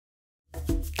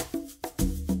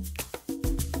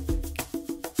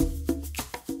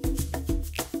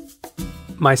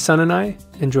My son and I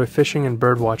enjoy fishing and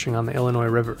bird watching on the Illinois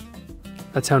River.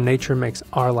 That's how nature makes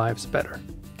our lives better.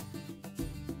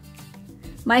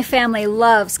 My family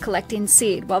loves collecting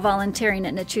seed while volunteering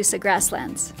at Nechusa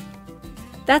grasslands.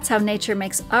 That's how nature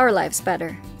makes our lives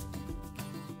better.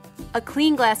 A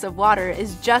clean glass of water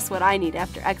is just what I need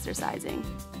after exercising.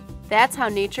 That's how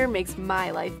nature makes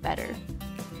my life better.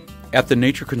 At the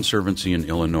Nature Conservancy in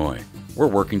Illinois, we're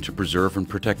working to preserve and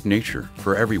protect nature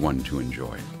for everyone to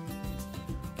enjoy.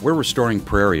 We're restoring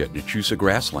prairie at Nechusa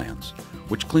grasslands,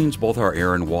 which cleans both our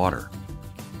air and water.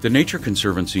 The Nature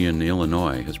Conservancy in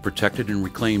Illinois has protected and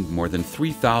reclaimed more than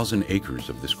 3,000 acres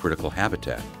of this critical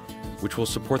habitat, which will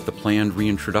support the planned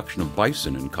reintroduction of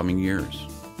bison in coming years.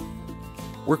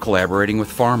 We're collaborating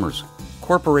with farmers,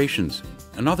 corporations,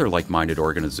 and other like-minded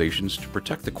organizations to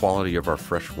protect the quality of our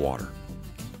fresh water.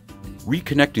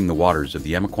 Reconnecting the waters of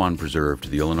the Emiquon Preserve to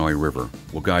the Illinois River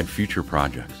will guide future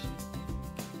projects.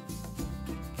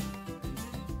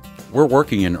 We're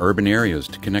working in urban areas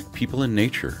to connect people and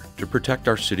nature to protect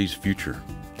our city's future.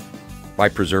 By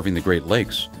preserving the Great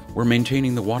Lakes, we're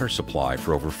maintaining the water supply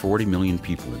for over 40 million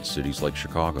people in cities like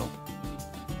Chicago.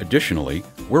 Additionally,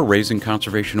 we're raising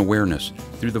conservation awareness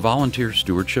through the Volunteer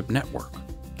Stewardship Network.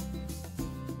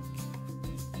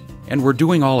 And we're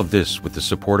doing all of this with the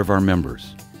support of our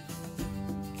members.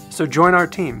 So join our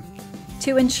team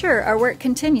to ensure our work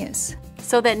continues,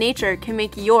 so that nature can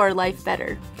make your life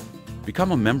better.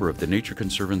 Become a member of the Nature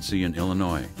Conservancy in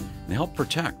Illinois and help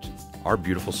protect our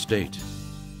beautiful state.